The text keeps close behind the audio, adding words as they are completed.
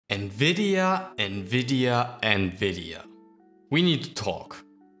NVIDIA, NVIDIA, NVIDIA. We need to talk.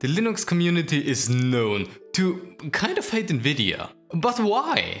 The Linux community is known to kind of hate NVIDIA. But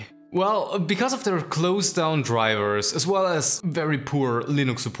why? Well, because of their closed down drivers as well as very poor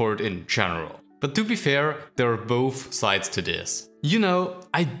Linux support in general. But to be fair, there are both sides to this. You know,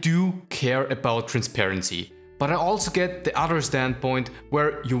 I do care about transparency, but I also get the other standpoint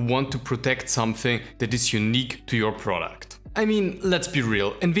where you want to protect something that is unique to your product. I mean, let's be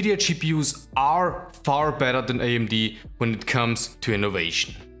real, NVIDIA GPUs are far better than AMD when it comes to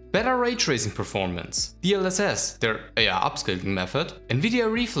innovation. Better ray tracing performance, DLSS, their AI upscaling method,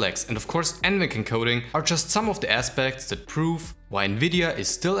 NVIDIA Reflex and of course NVENC encoding are just some of the aspects that prove why NVIDIA is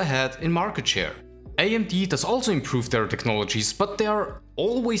still ahead in market share. AMD does also improve their technologies, but they are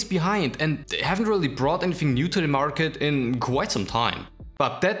always behind and they haven't really brought anything new to the market in quite some time.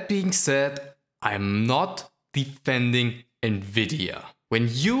 But that being said, I'm not defending NVIDIA. When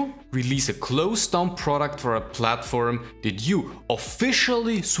you release a closed down product for a platform that you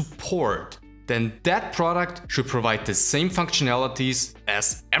officially support, then that product should provide the same functionalities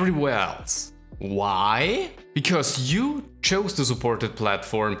as everywhere else. Why? Because you chose the supported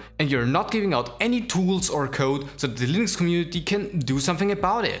platform and you're not giving out any tools or code so that the Linux community can do something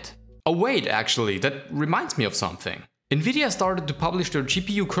about it. Oh wait, actually, that reminds me of something. NVIDIA started to publish their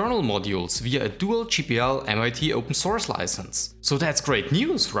GPU kernel modules via a dual GPL MIT open source license. So that's great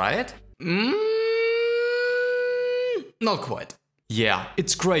news, right? Not quite. Yeah,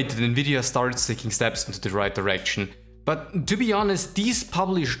 it's great that NVIDIA started taking steps into the right direction. But to be honest, these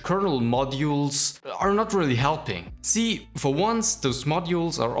published kernel modules are not really helping. See, for once, those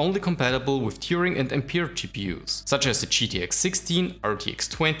modules are only compatible with Turing and Ampere GPUs, such as the GTX 16, RTX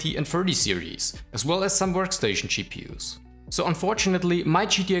 20 and 30 series, as well as some workstation GPUs. So unfortunately, my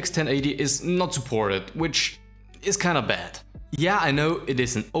GTX 1080 is not supported, which is kinda bad. Yeah, I know it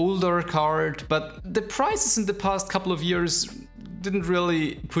is an older card, but the prices in the past couple of years didn't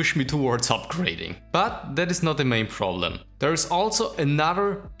really push me towards upgrading. But that is not the main problem. There is also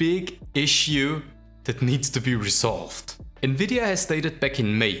another big issue that needs to be resolved. NVIDIA has stated back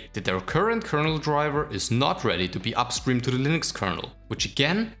in May that their current kernel driver is not ready to be upstreamed to the Linux kernel, which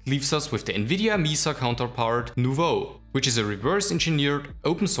again leaves us with the NVIDIA Mesa counterpart Nouveau, which is a reverse engineered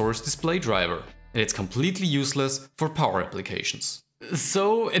open source display driver, and it's completely useless for power applications.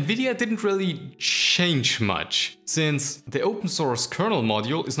 So NVIDIA didn't really change much, since the open source kernel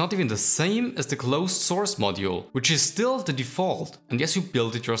module is not even the same as the closed source module, which is still the default unless you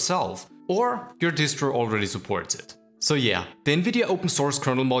build it yourself, or your distro already supports it. So yeah, the NVIDIA open source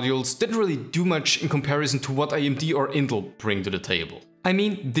kernel modules didn't really do much in comparison to what AMD or Intel bring to the table. I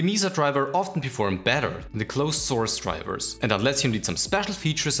mean, the Mesa driver often perform better than the closed source drivers, and unless you need some special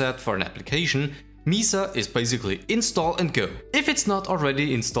feature set for an application, Mesa is basically install and go, if it's not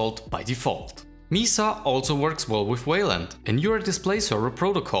already installed by default. Mesa also works well with Wayland, a newer display server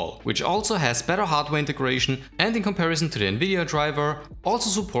protocol, which also has better hardware integration and in comparison to the NVIDIA driver, also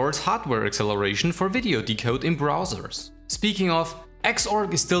supports hardware acceleration for video decode in browsers. Speaking of,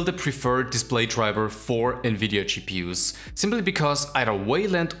 Xorg is still the preferred display driver for NVIDIA GPUs, simply because either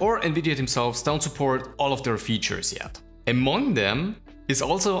Wayland or NVIDIA themselves don't support all of their features yet. Among them is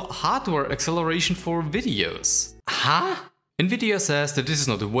also hardware acceleration for videos. Huh? NVIDIA says that this is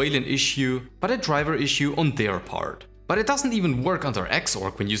not a Wayland issue, but a driver issue on their part. But it doesn't even work under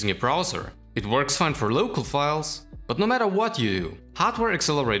Xorg when using a browser. It works fine for local files, but no matter what you do, hardware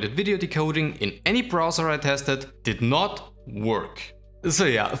accelerated video decoding in any browser I tested did not work. So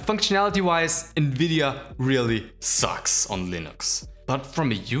yeah, functionality wise, NVIDIA really sucks on Linux. But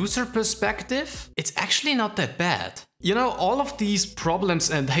from a user perspective, it's actually not that bad. You know, all of these problems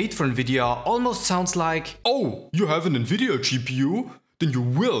and hate for NVIDIA almost sounds like, oh, you have an NVIDIA GPU? Then you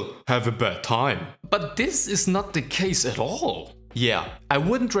will have a bad time. But this is not the case at all. Yeah, I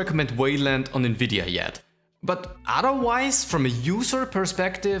wouldn't recommend Wayland on NVIDIA yet. But otherwise, from a user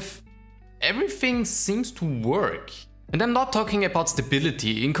perspective, everything seems to work. And I'm not talking about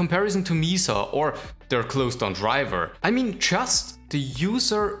stability in comparison to Mesa or their closed down driver. I mean just the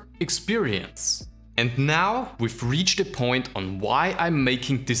user experience. And now we've reached a point on why I'm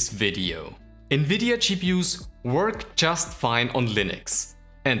making this video. NVIDIA GPUs work just fine on Linux.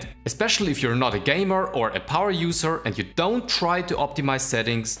 And especially if you're not a gamer or a power user and you don't try to optimize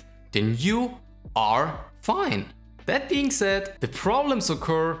settings, then you are fine. That being said, the problems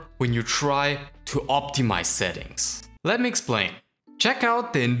occur when you try to optimize settings. Let me explain. Check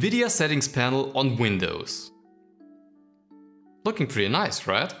out the NVIDIA settings panel on Windows. Looking pretty nice,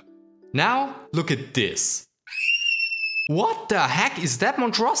 right? Now look at this. What the heck is that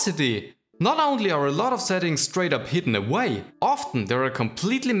monstrosity? Not only are a lot of settings straight up hidden away, often they are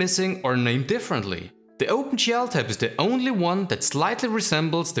completely missing or named differently. The OpenGL tab is the only one that slightly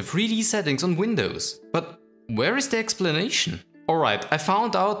resembles the 3D settings on Windows. But where is the explanation? Alright, I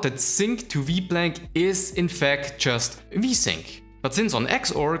found out that sync to vblank is in fact just vsync. But since on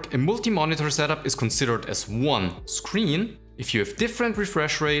Xorg a multi-monitor setup is considered as one screen, if you have different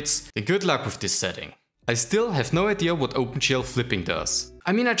refresh rates, then good luck with this setting. I still have no idea what OpenGL flipping does.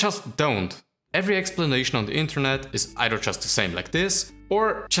 I mean, I just don't. Every explanation on the internet is either just the same like this,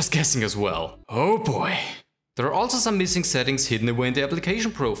 or just guessing as well. Oh boy. There are also some missing settings hidden away in the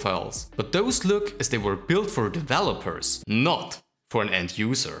application profiles, but those look as they were built for developers, not for an end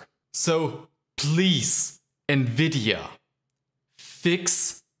user. So please, NVIDIA,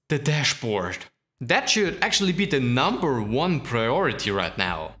 fix the dashboard. That should actually be the #1 priority right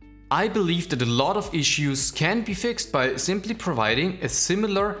now. I believe that a lot of issues can be fixed by simply providing a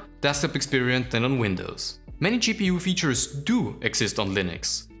similar desktop experience than on Windows. Many GPU features do exist on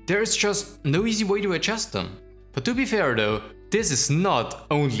Linux. There is just no easy way to adjust them. But to be fair though, this is not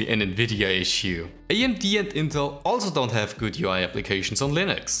only an NVIDIA issue. AMD and Intel also don't have good UI applications on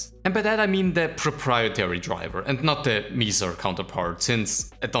Linux. And by that I mean the proprietary driver and not the Mesa counterpart,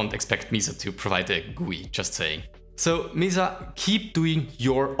 since I don't expect Mesa to provide a GUI, just saying. So Mesa, keep doing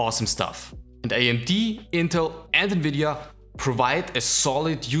your awesome stuff. And AMD, Intel and NVIDIA provide a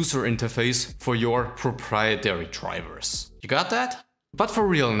solid user interface for your proprietary drivers. You got that? But for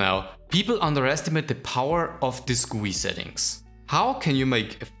real now, people underestimate the power of these GUI settings. How can you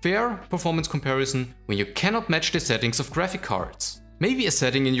make a fair performance comparison when you cannot match the settings of graphic cards? Maybe a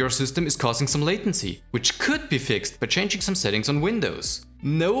setting in your system is causing some latency, which could be fixed by changing some settings on Windows.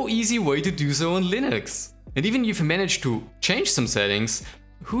 No easy way to do so on Linux. And even if you manage to change some settings,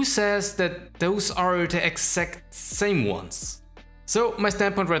 who says that those are the exact same ones? So my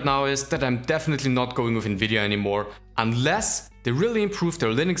standpoint right now is that I'm definitely not going with NVIDIA anymore, unless they really improve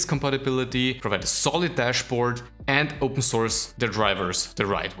their Linux compatibility, provide a solid dashboard, and open source their drivers the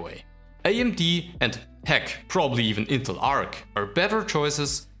right way. AMD and heck, probably even Intel Arc are better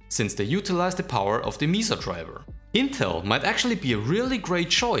choices since they utilize the power of the Mesa driver. Intel might actually be a really great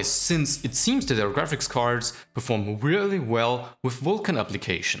choice since it seems that their graphics cards perform really well with Vulkan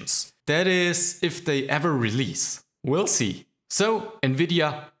applications. That is, if they ever release. We'll see. So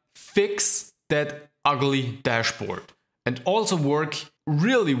NVIDIA, fix that ugly dashboard. And also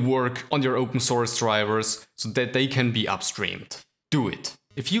really work on your open source drivers so that they can be upstreamed. Do it.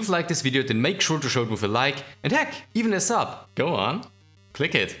 If you've liked this video, then make sure to show it with a like and heck, even a sub. Go on,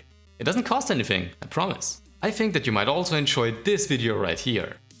 click it. It doesn't cost anything, I promise. I think that you might also enjoy this video right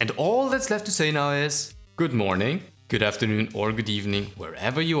here. And all that's left to say now is good morning, good afternoon or good evening,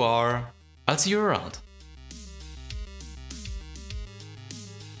 wherever you are. I'll see you around.